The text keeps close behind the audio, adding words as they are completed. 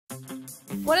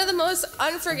One of the most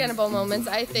unforgettable moments,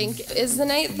 I think, is the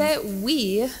night that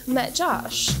we met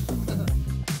Josh.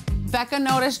 Becca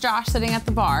noticed Josh sitting at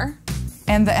the bar.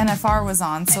 And the NFR was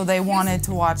on, so they wanted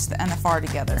to watch the NFR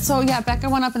together. So yeah, Becca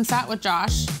went up and sat with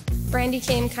Josh. Brandy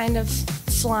came kind of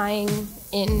flying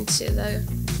into the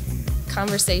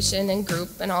conversation and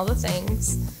group and all the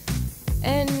things.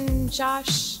 And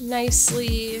Josh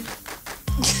nicely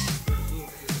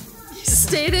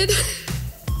stated,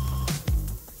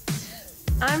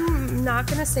 I'm not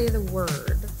gonna say the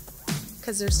word,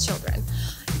 because there's children.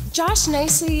 Josh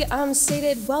nicely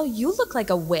stated, well, you look like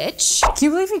a witch. Can you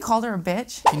believe he called her a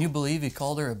bitch? Can you believe he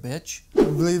called her a bitch? I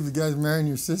believe the guy's marrying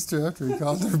your sister after he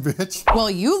called her a bitch.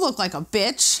 Well, you look like a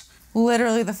bitch.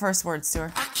 Literally the first words to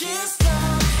her. I can't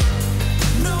stop.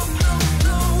 No, no,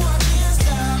 no, I can't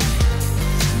stop.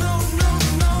 No, no,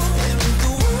 no. And if the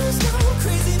world's going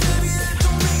crazy, baby, that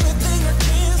don't mean a thing. I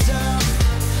can't stop.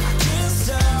 I can't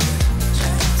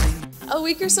stop. A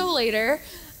week or so later,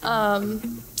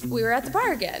 we were at the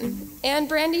bar again, and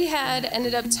Brandy had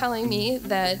ended up telling me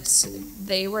that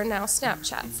they were now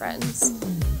Snapchat friends.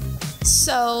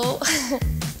 So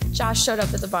Josh showed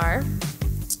up at the bar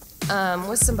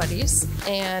with some buddies,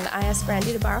 and I asked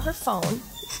Brandy to borrow her phone.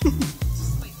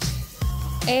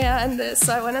 And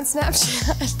so I went on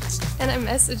Snapchat and I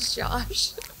messaged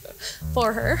Josh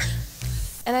for her,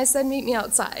 and I said, meet me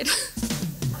outside.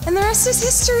 And the rest is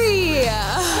history.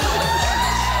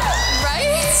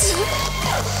 Right?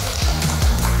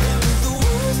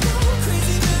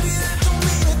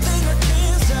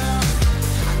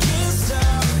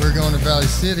 We're going to Valley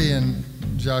City, and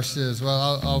Josh says,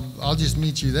 well, I'll just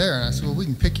meet you there. And I said, well, we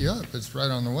can pick you up. It's right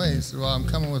on the way. He said, well, I'm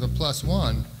coming with a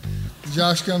 +1.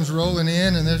 Josh comes rolling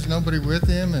in, and there's nobody with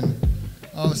him, and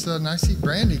all of a sudden I see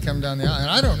Brandy come down the aisle. And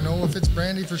I don't know if it's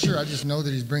Brandy for sure. I just know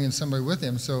that he's bringing somebody with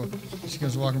him. So she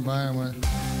comes walking by, and I went,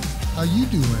 how you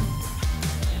doing?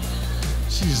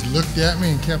 She just looked at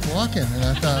me and kept walking, and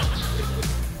I thought,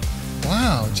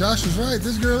 wow, Josh was right.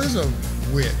 This girl is a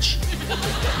witch.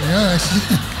 Yeah,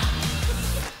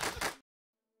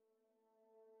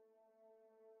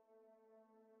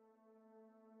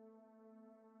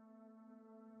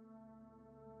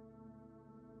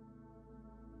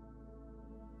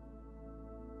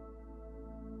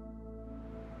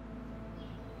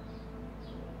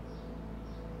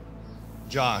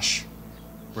 Josh,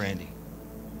 Brandy,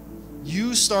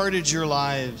 you started your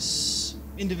lives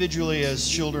individually as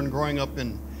children growing up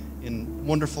in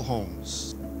wonderful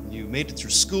homes. You made it through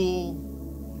school,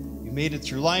 you made it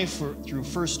through life, through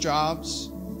first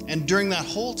jobs, and during that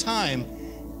whole time,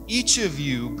 each of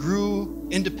you grew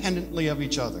independently of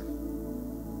each other.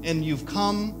 And you've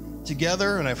come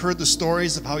together, and I've heard the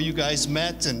stories of how you guys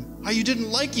met and how you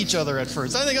didn't like each other at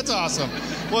first. I think that's awesome.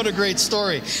 What a great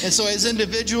story. And so as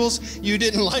individuals, you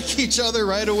didn't like each other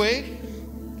right away,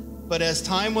 but as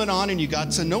time went on and you got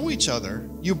to know each other,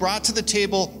 you brought to the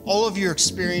table all of your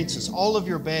experiences, all of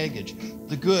your baggage,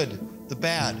 the good, the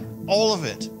bad, all of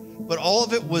it. But all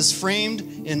of it was framed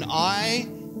in I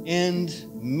and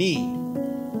me.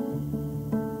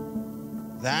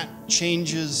 That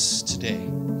changes today.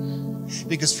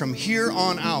 Because from here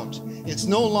on out, it's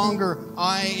no longer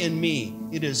I and me.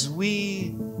 It is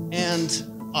we and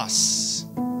us.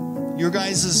 Your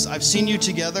guys', I've seen you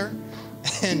together,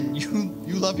 and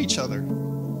you love each other.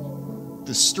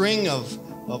 The string of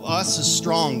us is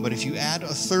strong, but if you add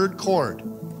a third chord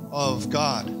of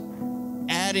God,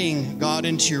 adding God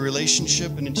into your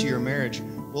relationship and into your marriage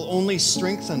will only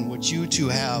strengthen what you two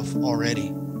have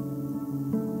already.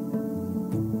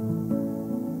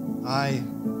 I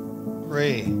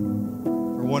pray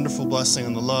for wonderful blessing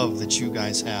on the love that you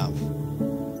guys have.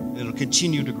 It'll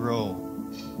continue to grow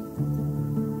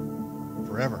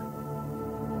forever.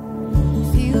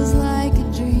 Feels like a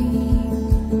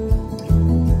dream,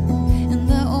 and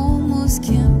I almost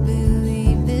can't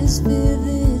believe this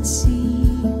vivid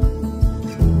scene.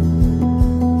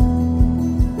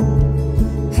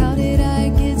 How did I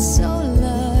get so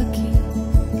lucky?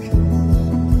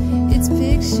 It's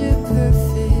picture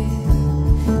perfect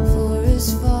for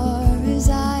as far as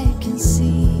I can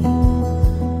see.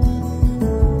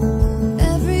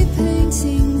 Every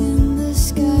painting in the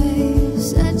sky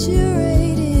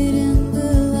saturated in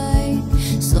the light,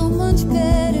 so much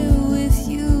better with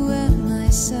you at my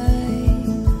side.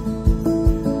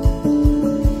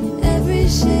 Every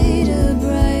shade a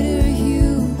brighter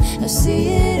hue, I see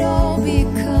it all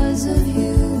because of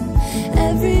you.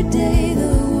 Every day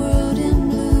the world in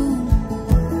bloom,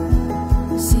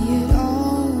 see it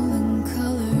all in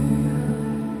color.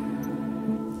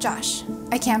 Josh,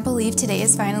 I can't believe today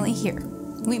is finally here.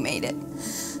 We made it.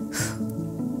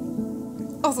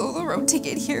 Although the road to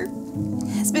get here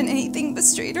has been anything but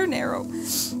straight or narrow.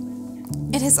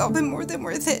 It has all been more than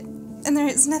worth it, and there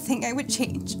is nothing I would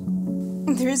change.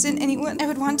 There isn't anyone I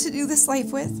would want to do this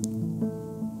life with.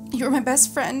 You are my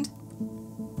best friend,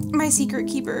 my secret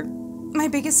keeper, my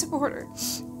biggest supporter,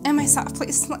 and my soft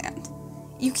place to land.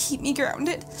 You keep me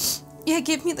grounded, yet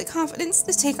give me the confidence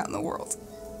to take on the world.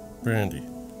 Brandy,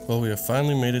 well, we have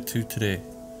finally made it to today.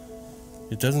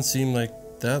 It doesn't seem like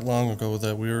that long ago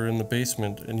that we were in the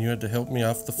basement and you had to help me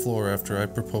off the floor after I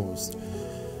proposed.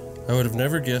 I would have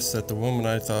never guessed that the woman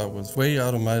I thought was way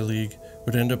out of my league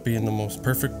would end up being the most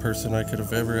perfect person I could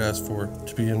have ever asked for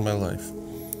to be in my life.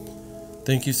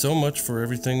 Thank you so much for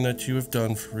everything that you have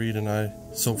done for Reed and I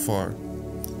so far.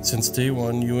 Since day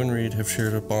one, you and Reed have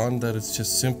shared a bond that is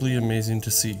just simply amazing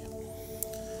to see.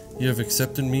 You have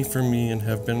accepted me for me and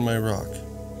have been my rock.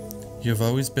 You have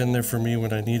always been there for me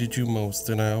when I needed you most,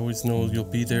 and I always know you'll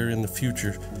be there in the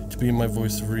future to be my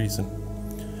voice of reason.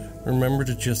 Remember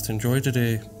to just enjoy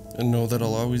today and know that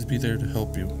I'll always be there to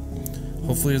help you.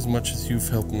 Hopefully as much as you've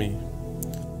helped me.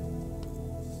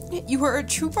 You are a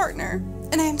true partner,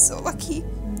 and I am so lucky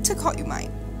to call you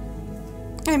mine.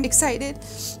 I am excited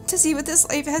to see what this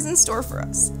life has in store for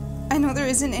us. I know there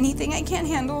isn't anything I can't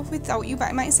handle without you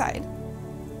by my side.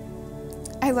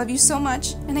 I love you so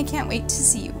much, and I can't wait to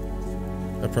see you.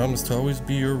 I promise to always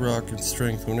be your rock and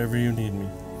strength whenever you need me.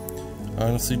 I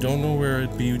honestly don't know where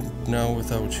I'd be now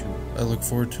without you. I look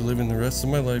forward to living the rest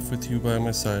of my life with you by my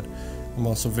side. I'm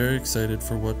also very excited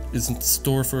for what is in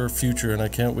store for our future, and I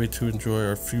can't wait to enjoy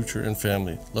our future and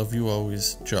family. Love you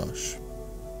always, Josh.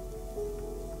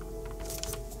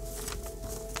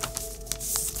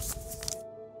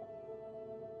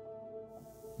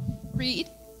 Reed,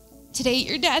 today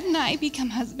your dad and I become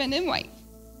husband and wife.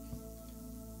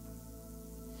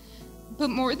 But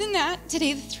more than that,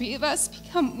 today the three of us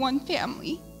become one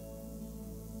family.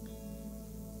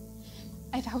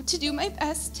 I vow to do my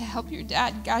best to help your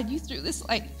dad guide you through this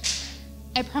life.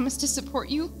 I promise to support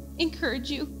you, encourage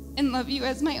you, and love you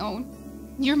as my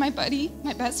own. You're my buddy,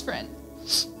 my best friend.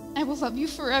 I will love you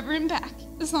forever and back,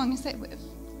 as long as I live.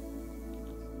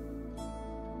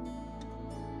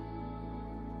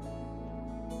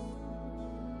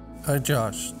 I,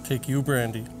 Josh, take you,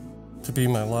 Brandy, to be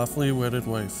my lawfully wedded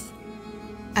wife.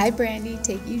 I, Brandy,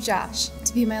 take you, Josh,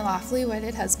 to be my lawfully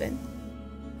wedded husband.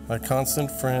 My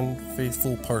constant friend,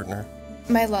 faithful partner.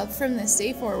 My love from this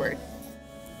day forward.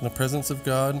 In the presence of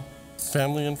God,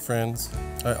 family, and friends,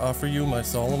 I offer you my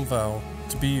solemn vow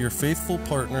to be your faithful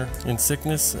partner in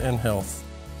sickness and health.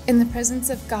 In the presence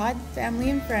of God, family,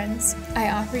 and friends,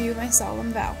 I offer you my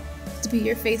solemn vow to be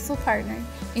your faithful partner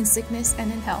in sickness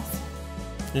and in health.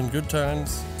 In good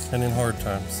times and in hard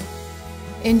times.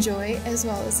 In joy as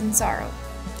well as in sorrow.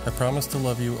 I promise to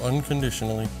love you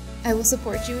unconditionally. I will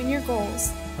support you in your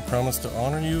goals. I promise to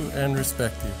honor you and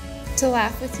respect you. To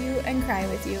laugh with you and cry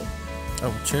with you.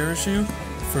 I will cherish you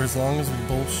for as long as we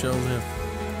both shall live.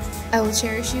 I will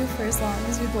cherish you for as long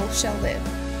as we both shall live.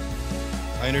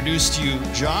 I introduce to you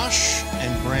Josh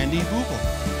and Brandy Booble.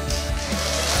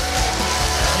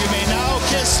 You may now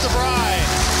kiss the bride.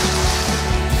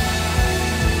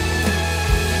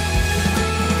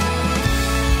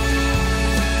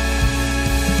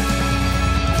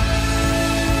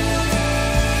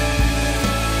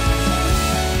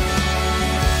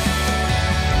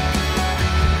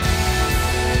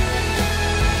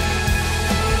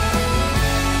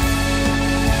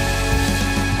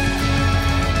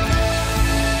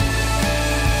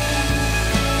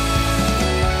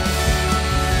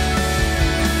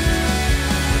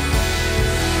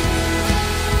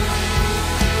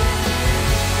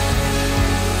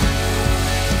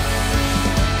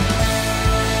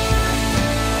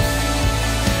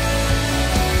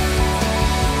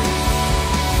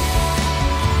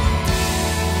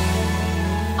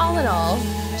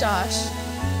 Josh,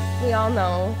 we all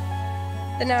know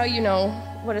that now you know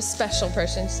what a special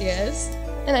person she is.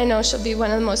 And I know she'll be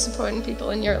one of the most important people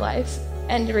in your life,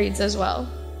 and Reed's as well.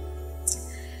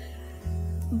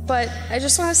 But I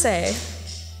just want to say,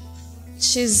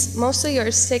 she's mostly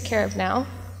yours to take care of now.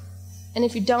 And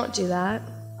if you don't do that,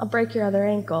 I'll break your other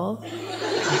ankle.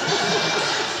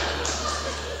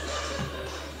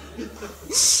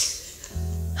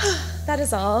 That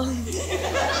is all.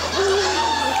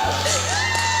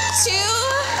 To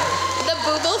the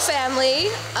Booble family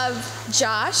of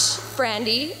Josh,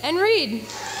 Brandy, and Reed.